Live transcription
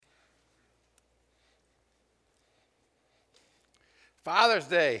Father's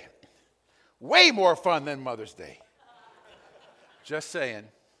Day, way more fun than Mother's Day. Just saying.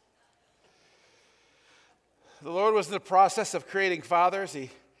 The Lord was in the process of creating fathers. He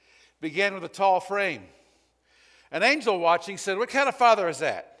began with a tall frame. An angel watching said, "What kind of father is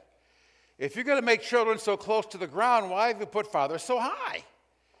that? If you're going to make children so close to the ground, why have you put fathers so high?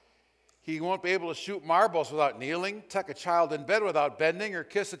 He won't be able to shoot marbles without kneeling, tuck a child in bed without bending, or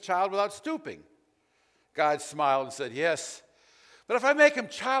kiss a child without stooping." God smiled and said, "Yes, but if I make him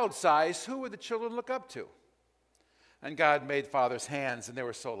child-sized, who would the children look up to?" And God made fathers' hands, and they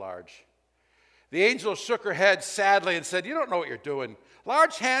were so large. The angel shook her head sadly and said, "You don't know what you're doing.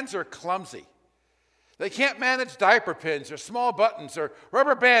 Large hands are clumsy. They can't manage diaper pins or small buttons or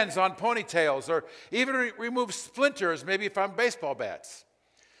rubber bands on ponytails or even remove splinters, maybe from baseball bats."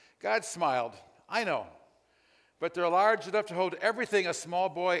 God smiled. "I know, but they're large enough to hold everything a small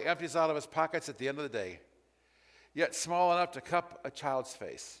boy empties out of his pockets at the end of the day, yet small enough to cup a child's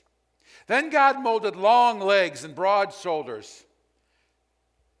face." Then God molded long legs and broad shoulders.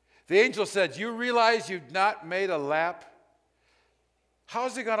 The angel said, "You realize you've not made a lap? How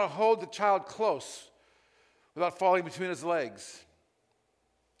is he going to hold the child close without falling between his legs?"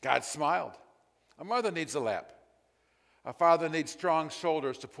 God smiled. "A mother needs a lap. A father needs strong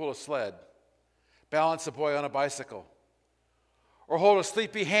shoulders to pull a sled, balance a boy on a bicycle, or hold a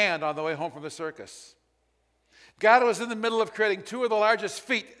sleepy hand on the way home from the circus." God was in the middle of creating two of the largest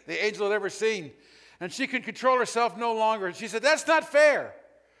feet the angel had ever seen, and she could control herself no longer. And she said, "That's not fair.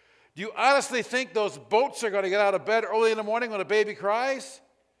 Do you honestly think those boats are going to get out of bed early in the morning when a baby cries?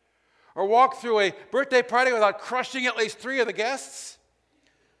 Or walk through a birthday party without crushing at least 3 of the guests?"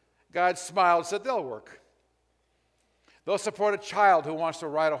 God smiled and said, "They'll work. They'll support a child who wants to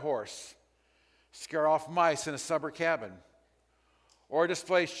ride a horse, scare off mice in a summer cabin, or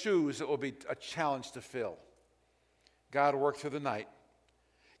display shoes that will be a challenge to fill." God worked through the night,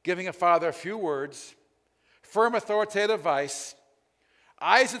 giving a father a few words, firm authoritative advice,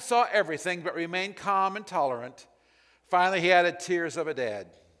 eyes that saw everything but remained calm and tolerant. Finally, he added tears of a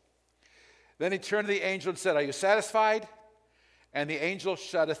dad. Then he turned to the angel and said, "Are you satisfied?" And the angel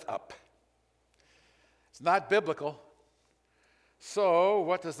shutteth up. It's not biblical. So,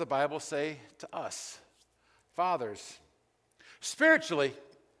 what does the Bible say to us, fathers? Spiritually,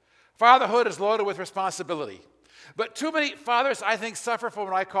 fatherhood is loaded with responsibility. But too many fathers, I think, suffer from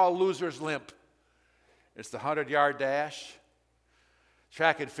what I call loser's limp. It's the 100-yard dash,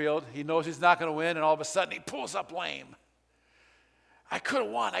 track and field. He knows he's not going to win, and all of a sudden he pulls up lame. "I could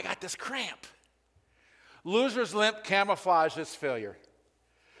have won. I got this cramp." Loser's limp camouflages failure.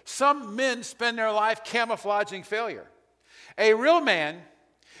 Some men spend their life camouflaging failure. A real man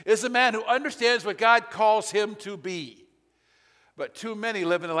is a man who understands what God calls him to be. But too many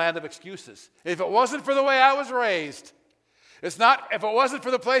live in the land of excuses. If it wasn't for the way I was raised, if it wasn't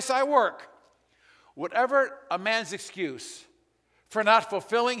for the place I work, whatever a man's excuse for not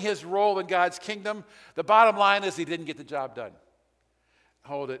fulfilling his role in God's kingdom, the bottom line is he didn't get the job done.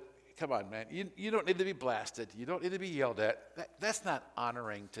 Hold it. Come on, man. You don't need to be blasted. You don't need to be yelled at. That's not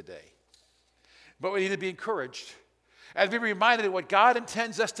honoring today. But we need to be encouraged and be reminded of what God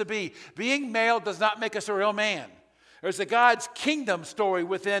intends us to be. Being male does not make us a real man. There's a God's kingdom story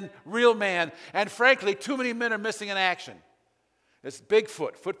within real man. And frankly, too many men are missing in action. It's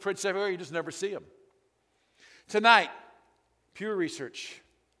Bigfoot, footprints everywhere, you just never see them. Tonight, Pew Research,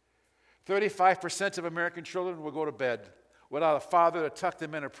 35% of American children will go to bed without a father to tuck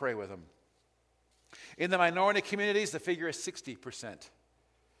them in or pray with them. In the minority communities, the figure is 60%.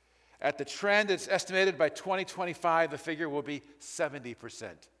 At the trend, it's estimated by 2025, the figure will be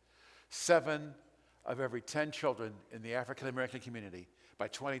 70%. 7 of every 10 children in the African American community by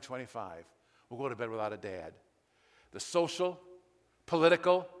 2025 will go to bed without a dad. The social,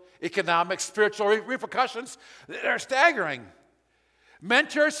 political, economic, spiritual repercussions, they're staggering.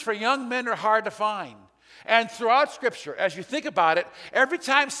 Mentors for young men are hard to find. And throughout Scripture, as you think about it, every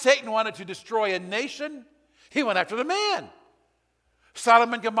time Satan wanted to destroy a nation, he went after the man.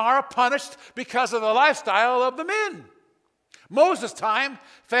 Sodom and Gomorrah punished because of the lifestyle of the men. Moses' time,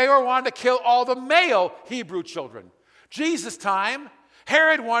 Pharaoh wanted to kill all the male Hebrew children. Jesus' time,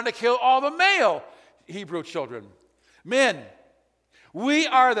 Herod wanted to kill all the male Hebrew children. Men, we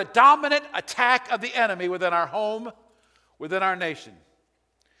are the dominant attack of the enemy within our home, within our nation.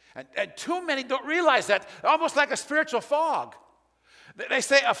 And too many don't realize that. Almost like a spiritual fog. They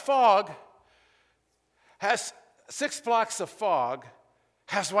say a fog has 6 blocks of fog,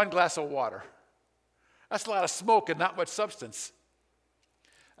 has 1 glass of water. That's a lot of smoke and not much substance.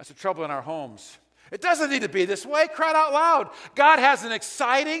 That's the trouble in our homes. It doesn't need to be this way. Cry it out loud. God has an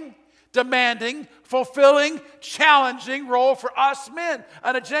exciting, demanding, fulfilling, challenging role for us men,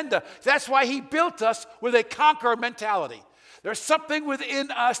 an agenda. That's why he built us with a conqueror mentality. There's something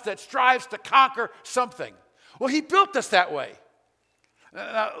within us that strives to conquer something. Well, he built us that way.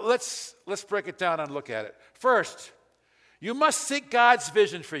 Now, let's break it down and look at it. First, you must seek God's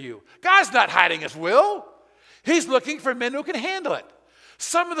vision for you. God's not hiding his will. He's looking for men who can handle it.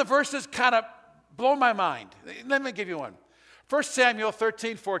 Some of the verses kind of blow my mind. Let me give you one. 1 Samuel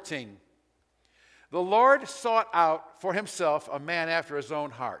 13:14. The Lord sought out for himself a man after his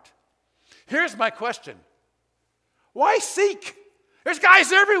own heart. Here's my question. Why seek? There's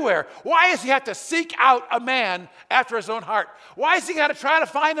guys everywhere. Why does he have to seek out a man after his own heart? Why has he got to try to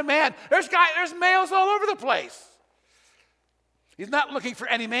find a man? There's males all over the place. He's not looking for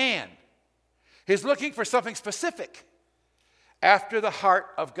any man. He's looking for something specific after the heart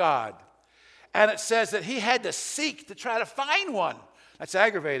of God. And it says that he had to seek to try to find one. That's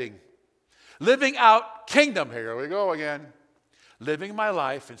aggravating. Living out kingdom. Here we go again. Living my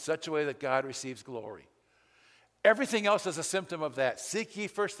life in such a way that God receives glory. Everything else is a symptom of that. Seek ye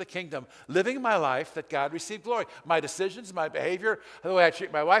first the kingdom. Living my life that God receive glory. My decisions, my behavior, the way I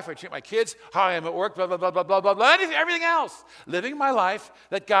treat my wife, I treat my kids, how I am at work, blah, blah, blah, blah, blah, blah, blah, everything else. Living my life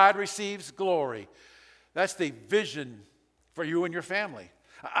that God receives glory. That's the vision for you and your family.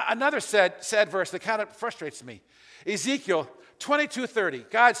 Another sad verse that kind of frustrates me. Ezekiel 22:30,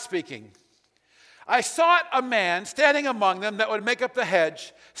 God speaking. I sought a man standing among them that would make up the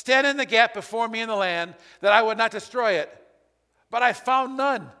hedge, stand in the gap before me in the land, that I would not destroy it. But I found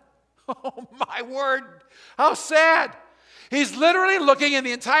none. Oh, my word. How sad. He's literally looking in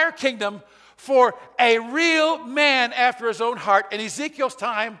the entire kingdom for a real man after his own heart. In Ezekiel's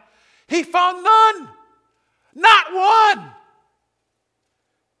time, he found none. Not one.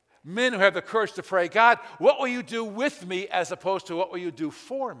 Men who have the courage to pray, God, what will you do with me as opposed to what will you do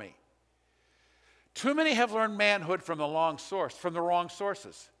for me? Too many have learned manhood from the wrong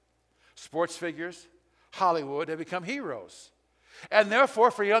sources. Sports figures, Hollywood have become heroes. And therefore,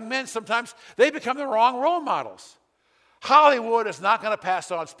 for young men, sometimes they become the wrong role models. Hollywood is not going to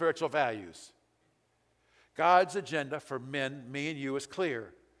pass on spiritual values. God's agenda for men, me and you, is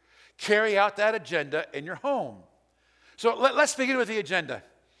clear. Carry out that agenda in your home. So let's begin with the agenda.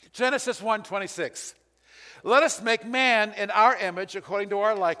 Genesis 1:26. Let us make man in our image according to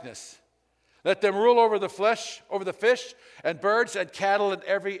our likeness. Let them rule over the fish and birds and cattle and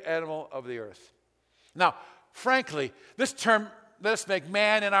every animal of the earth. Now, frankly, this term, let us make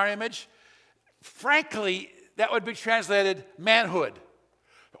man in our image, frankly, that would be translated manhood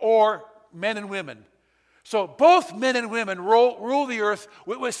or men and women. So both men and women rule the earth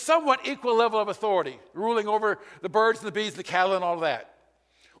with somewhat equal level of authority, ruling over the birds and the bees, the cattle and all that.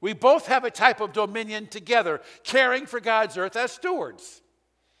 We both have a type of dominion together, caring for God's earth as stewards.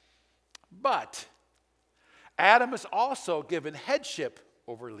 But Adam is also given headship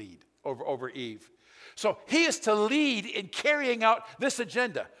over Eve. So he is to lead in carrying out this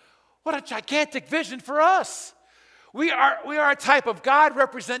agenda. What a gigantic vision for us. We are a type of God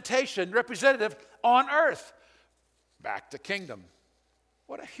representative on earth. Back to kingdom.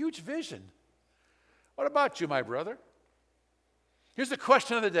 What a huge vision. What about you, my brother? Here's the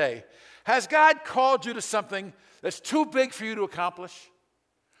question of the day. Has God called you to something that's too big for you to accomplish?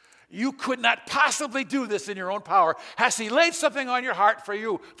 You could not possibly do this in your own power. Has he laid something on your heart for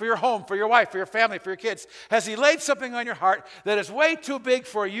you, for your home, for your wife, for your family, for your kids? Has he laid something on your heart that is way too big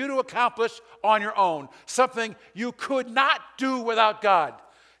for you to accomplish on your own? Something you could not do without God.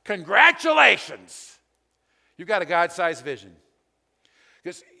 Congratulations. You've got a God-sized vision.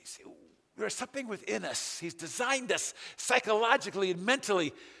 Because there's something within us. He's designed us psychologically and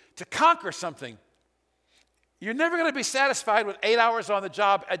mentally to conquer something. You're never going to be satisfied with 8 hours on the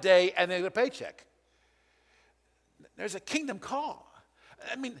job a day and then a paycheck. There's a kingdom call.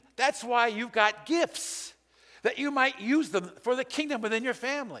 I mean, that's why you've got gifts, that you might use them for the kingdom within your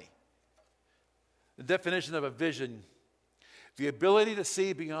family. The definition of a vision, the ability to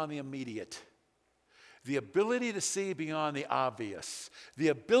see beyond the immediate, the ability to see beyond the obvious, the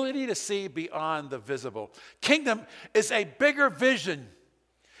ability to see beyond the visible. Kingdom is a bigger vision.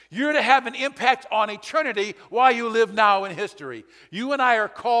 You're to have an impact on eternity while you live now in history. You and I are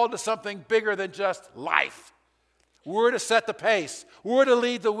called to something bigger than just life. We're to set the pace. We're to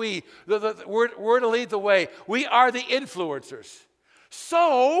lead we're to lead the way. We are the influencers.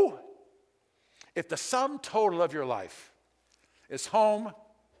 So, if the sum total of your life is home,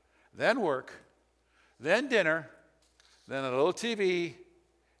 then work, then dinner, then a little TV,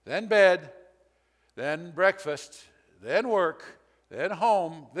 then bed, then breakfast, then work, then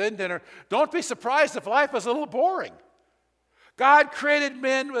home, then dinner. Don't be surprised if life is a little boring. God created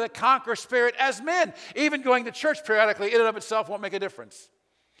men with a conqueror spirit as men. Even going to church periodically in and of itself won't make a difference.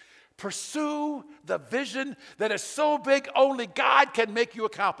 Pursue the vision that is so big only God can make you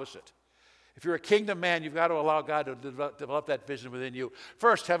accomplish it. If you're a kingdom man, you've got to allow God to develop that vision within you.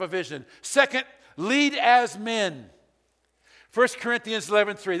 First, have a vision. Second, lead as men. 1 Corinthians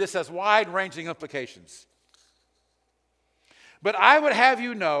 11:3, this has wide-ranging implications. But I would have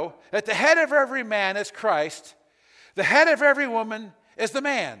you know that the head of every man is Christ, the head of every woman is the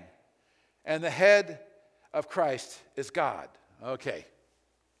man, and the head of Christ is God. Okay,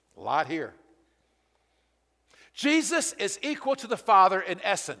 a lot here. Jesus is equal to the Father in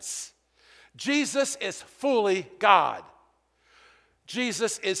essence. Jesus is fully God.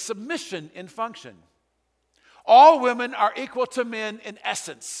 Jesus is submission in function. All women are equal to men in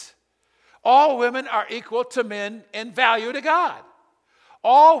essence. All women are equal to men in value to God.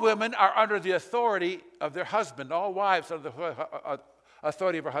 All women are under the authority of their husband. All wives are under the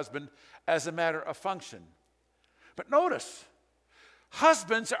authority of her husband as a matter of function. But notice,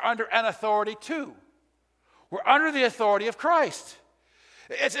 husbands are under an authority too. We're under the authority of Christ.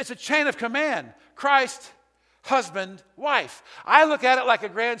 It's a chain of command. Christ, husband, wife. I look at it like a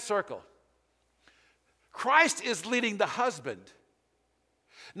grand circle. Christ is leading the husband.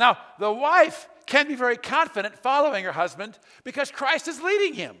 Now, the wife can be very confident following her husband because Christ is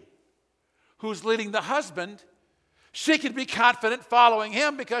leading him. Who's leading the husband? She can be confident following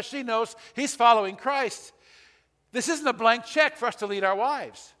him because she knows he's following Christ. This isn't a blank check for us to lead our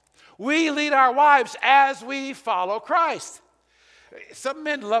wives. We lead our wives as we follow Christ. Some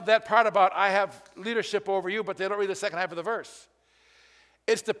men love that part about I have leadership over you, but they don't read the second half of the verse.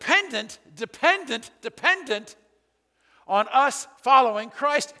 It's dependent on us following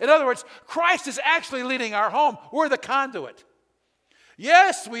Christ. In other words, Christ is actually leading our home. We're the conduit.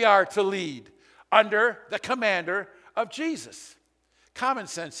 Yes, we are to lead under the commander of Jesus. Common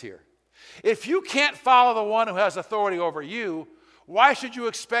sense here. If you can't follow the one who has authority over you, why should you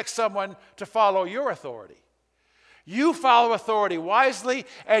expect someone to follow your authority? You follow authority wisely,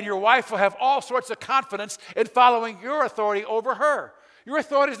 and your wife will have all sorts of confidence in following your authority over her. Your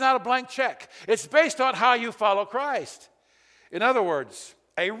authority is not a blank check. It's based on how you follow Christ. In other words,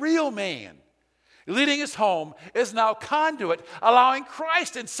 a real man leading his home is now conduit, allowing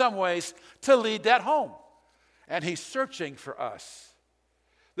Christ in some ways to lead that home. And he's searching for us.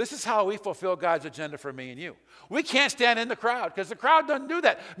 This is how we fulfill God's agenda for me and you. We can't stand in the crowd because the crowd doesn't do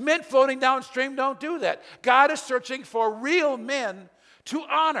that. Men floating downstream don't do that. God is searching for real men to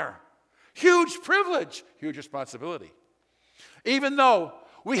honor. Huge privilege, huge responsibility. Even though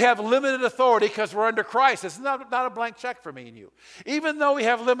we have limited authority because we're under Christ, it's not a blank check for me and you. Even though we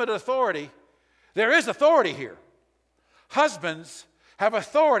have limited authority, there is authority here. Husbands have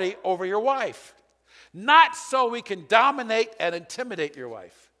authority over your wife. Not so we can dominate and intimidate your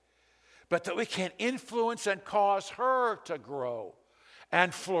wife, but that we can influence and cause her to grow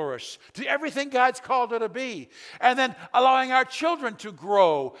and flourish, do everything God's called her to be, and then allowing our children to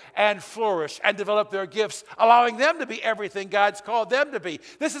grow and flourish and develop their gifts, allowing them to be everything God's called them to be.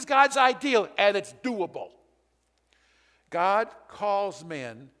 This is God's ideal, and it's doable. God calls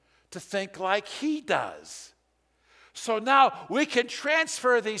men to think like He does. So now we can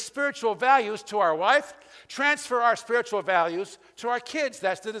transfer these spiritual values to our wife, transfer our spiritual values to our kids.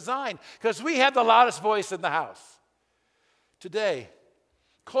 That's the design, because we have the loudest voice in the house. Today,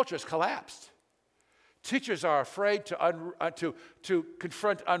 culture has collapsed. Teachers are afraid to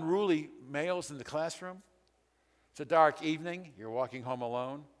confront unruly males in the classroom. It's a dark evening. You're walking home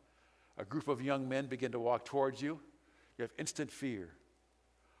alone. A group of young men begin to walk towards you. You have instant fear.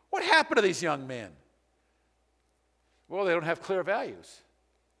 What happened to these young men? Well, they don't have clear values.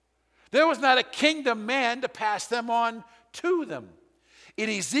 There was not a kingdom man to pass them on to them. In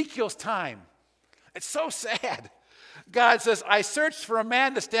Ezekiel's time, it's so sad. God says, I searched for a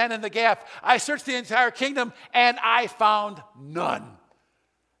man to stand in the gap. I searched the entire kingdom, and I found none.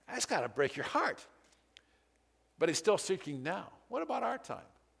 That's got to break your heart. But he's still seeking now. What about our time?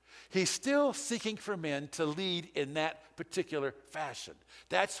 He's still seeking for men to lead in that particular fashion.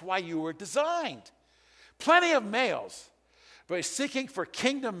 That's why you were designed. Plenty of males, but he's seeking for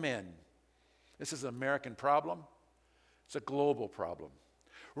kingdom men. This is an American problem. It's a global problem.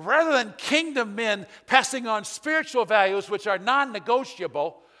 Rather than kingdom men passing on spiritual values which are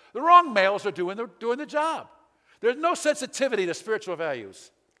non-negotiable, the wrong males are doing the job. There's no sensitivity to spiritual values.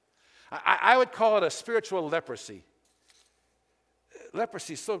 I would call it a spiritual leprosy.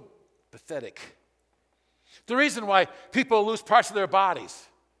 Leprosy is so pathetic. The reason why people lose parts of their bodies,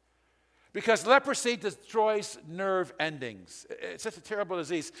 because leprosy destroys nerve endings. It's such a terrible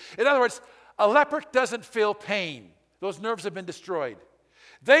disease. In other words, a leper doesn't feel pain. Those nerves have been destroyed.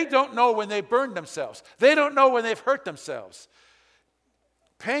 They don't know when they burned themselves. They don't know when they've hurt themselves.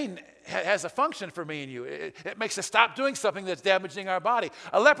 Pain has a function for me and you. It makes us stop doing something that's damaging our body.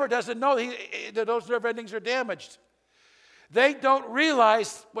 A leper doesn't know that those nerve endings are damaged. They don't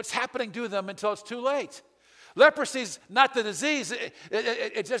realize what's happening to them until it's too late. Leprosy is not the disease.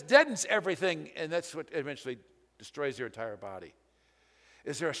 It just deadens everything, and that's what eventually destroys your entire body.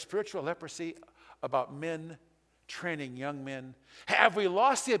 Is there a spiritual leprosy about men training young men? Have we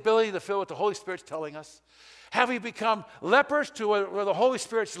lost the ability to feel what the Holy Spirit's telling us? Have we become lepers to where the Holy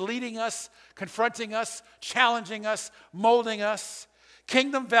Spirit's leading us, confronting us, challenging us, molding us?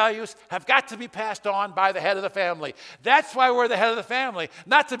 Kingdom values have got to be passed on by the head of the family. That's why we're the head of the family,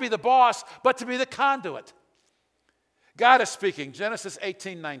 not to be the boss, but to be the conduit. God is speaking, Genesis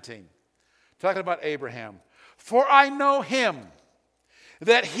 18:19, talking about Abraham. For I know him,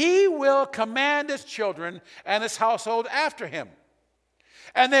 that he will command his children and his household after him,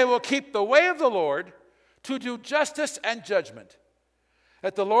 and they will keep the way of the Lord to do justice and judgment,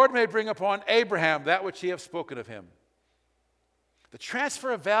 that the Lord may bring upon Abraham that which he hath spoken of him. The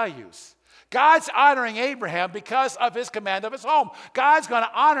transfer of values. God's honoring Abraham because of his command of his home. God's going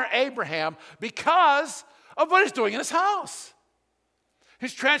to honor Abraham because of what he's doing in his house.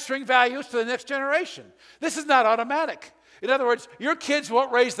 He's transferring values to the next generation. This is not automatic. In other words, your kids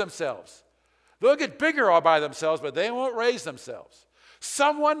won't raise themselves. They'll get bigger all by themselves, but they won't raise themselves.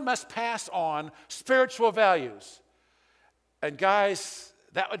 Someone must pass on spiritual values. And guys,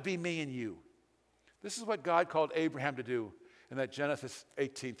 that would be me and you. This is what God called Abraham to do in that Genesis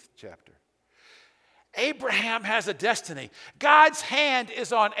 18th chapter. Abraham has a destiny. God's hand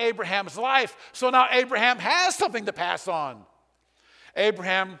is on Abraham's life, so now Abraham has something to pass on.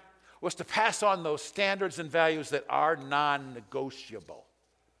 Abraham was to pass on those standards and values that are non-negotiable.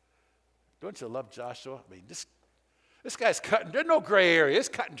 Don't you love Joshua? I mean, this guy's cutting. There's no gray area. It's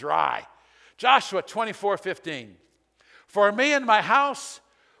cut and dry. Joshua 24:15. For me and my house,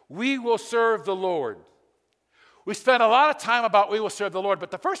 we will serve the Lord. We spent a lot of time about we will serve the Lord, but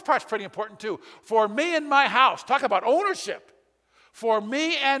the first part's pretty important too. For me and my house. Talk about ownership. For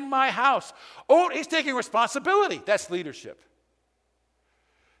me and my house. Oh, he's taking responsibility. That's leadership.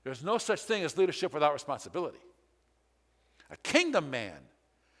 There's no such thing as leadership without responsibility. A kingdom man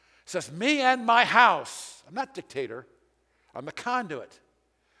says, me and my house. I'm not dictator. I'm the conduit.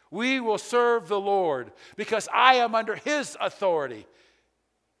 We will serve the Lord because I am under his authority.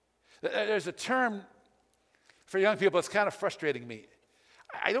 There's a term for young people that's kind of frustrating me.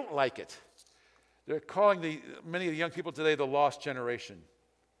 I don't like it. They're calling many of the young people today the lost generation.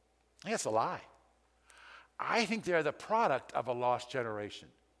 I think that's a lie. I think they're the product of a lost generation.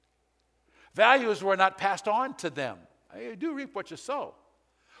 Values were not passed on to them. You do reap what you sow.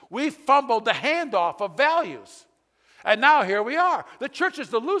 We fumbled the handoff of values. And now here we are. The church is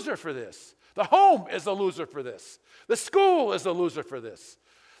the loser for this. The home is the loser for this. The school is the loser for this.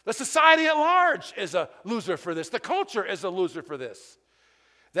 The society at large is a loser for this. The culture is a loser for this.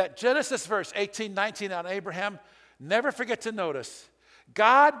 That Genesis verse 18:19 on Abraham, never forget to notice,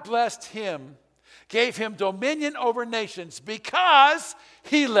 God blessed him, gave him dominion over nations because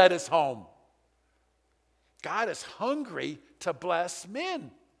he led his home. God is hungry to bless men.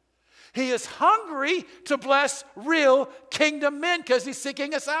 He is hungry to bless real kingdom men because he's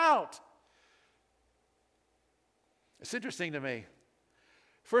seeking us out. It's interesting to me.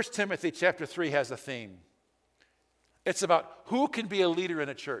 1 Timothy chapter 3 has a theme. It's about who can be a leader in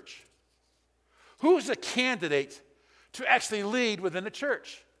a church. Who's a candidate to actually lead within a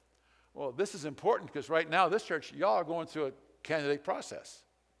church? Well, this is important because right now, this church, y'all are going through a candidate process.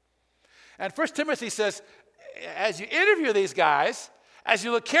 And 1 Timothy says, as you interview these guys, as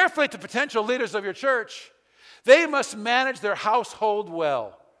you look carefully at the potential leaders of your church, they must manage their household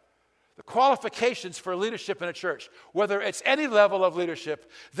well. The qualifications for leadership in a church, whether it's any level of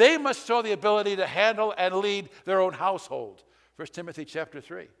leadership, they must show the ability to handle and lead their own household. 1 Timothy chapter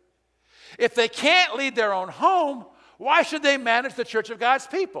 3. If they can't lead their own home, why should they manage the church of God's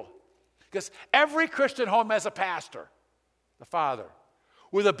people? Because every Christian home has a pastor, the father,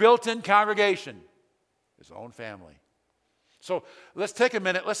 with a built-in congregation, his own family. So let's take a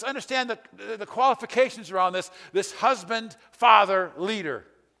minute. Let's understand the qualifications around this husband, father, leader.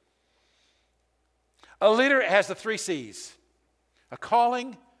 A leader has the 3 C's: a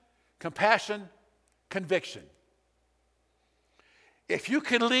calling, compassion, conviction. If you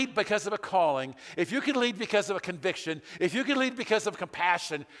can lead because of a calling, if you can lead because of a conviction, if you can lead because of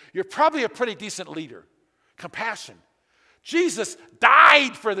compassion, you're probably a pretty decent leader. Compassion. Jesus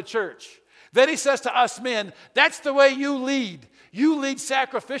died for the church. Then he says to us men, that's the way you lead. You lead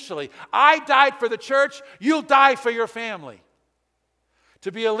sacrificially. I died for the church. You'll die for your family.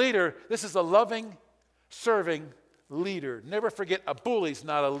 To be a leader, this is a loving, serving leader. Never forget, a bully's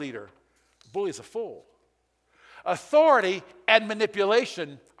not a leader. A bully's a fool. Authority and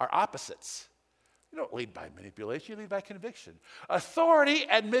manipulation are opposites. You don't lead by manipulation, you lead by conviction. Authority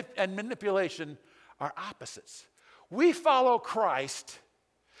and manipulation are opposites. We follow Christ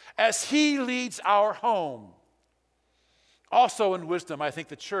as he leads our home. Also in wisdom, I think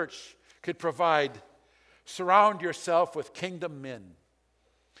the church could provide, surround yourself with kingdom men.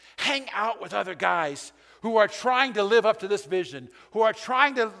 Hang out with other guys who are trying to live up to this vision, who are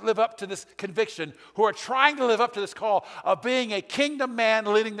trying to live up to this conviction, who are trying to live up to this call of being a kingdom man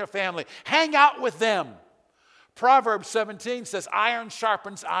leading their family. Hang out with them. Proverbs 17 says, iron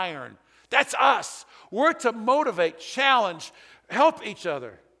sharpens iron. That's us. We're to motivate, challenge, help each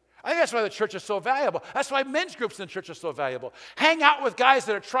other. I think that's why the church is so valuable. That's why men's groups in the church are so valuable. Hang out with guys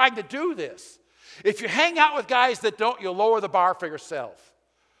that are trying to do this. If you hang out with guys that don't, you'll lower the bar for yourself.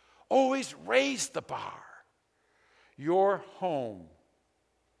 Always raise the bar. Your home,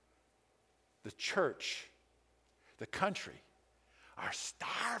 the church, the country are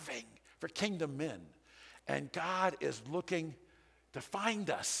starving for kingdom men. And God is looking to find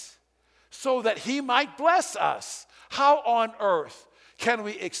us so that he might bless us. How on earth can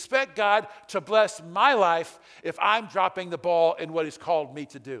we expect God to bless my life if I'm dropping the ball in what he's called me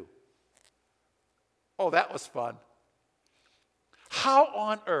to do? Oh, that was fun. How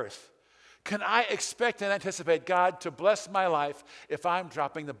on earth can I expect and anticipate God to bless my life if I'm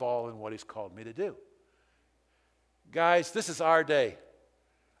dropping the ball in what he's called me to do? Guys, this is our day.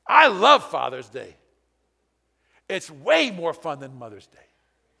 I love Father's Day. It's way more fun than Mother's Day.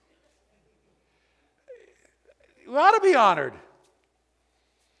 We ought to be honored.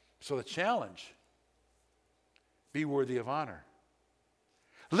 So the challenge, be worthy of honor.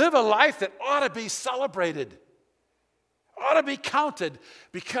 Live a life that ought to be celebrated, ought to be counted,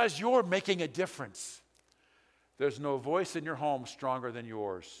 because you're making a difference. There's no voice in your home stronger than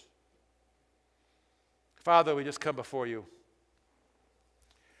yours. Father, we just come before you.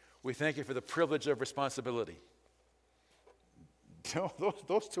 We thank you for the privilege of responsibility. No,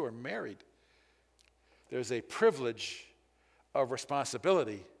 those two are married. There's a privilege of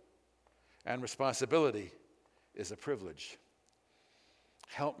responsibility, and responsibility is a privilege.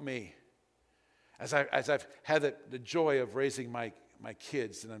 Help me. As I've had the joy of raising my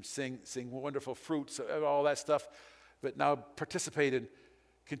kids, and I'm seeing wonderful fruits of all that stuff, but now participate in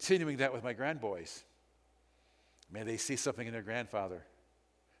continuing that with my grandboys. May they see something in their grandfather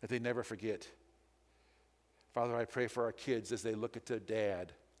that they never forget. Father, I pray for our kids as they look at their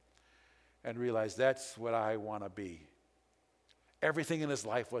dad and realize that's what I want to be. Everything in his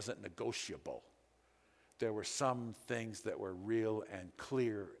life wasn't negotiable. There were some things that were real and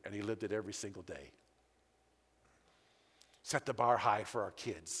clear, and he lived it every single day. Set the bar high for our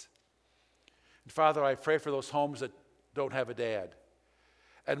kids. And Father, I pray for those homes that don't have a dad.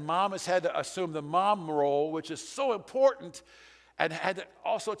 And mom has had to assume the mom role, which is so important, and had to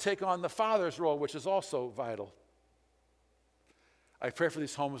also take on the father's role, which is also vital. I pray for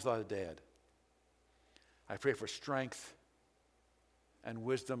these homes without a dad. I pray for strength and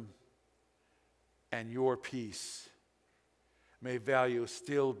wisdom and your peace. May value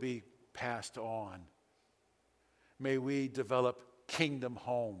still be passed on. May we develop kingdom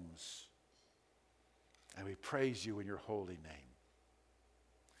homes. And we praise you in your holy name.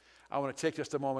 I want to take just a moment.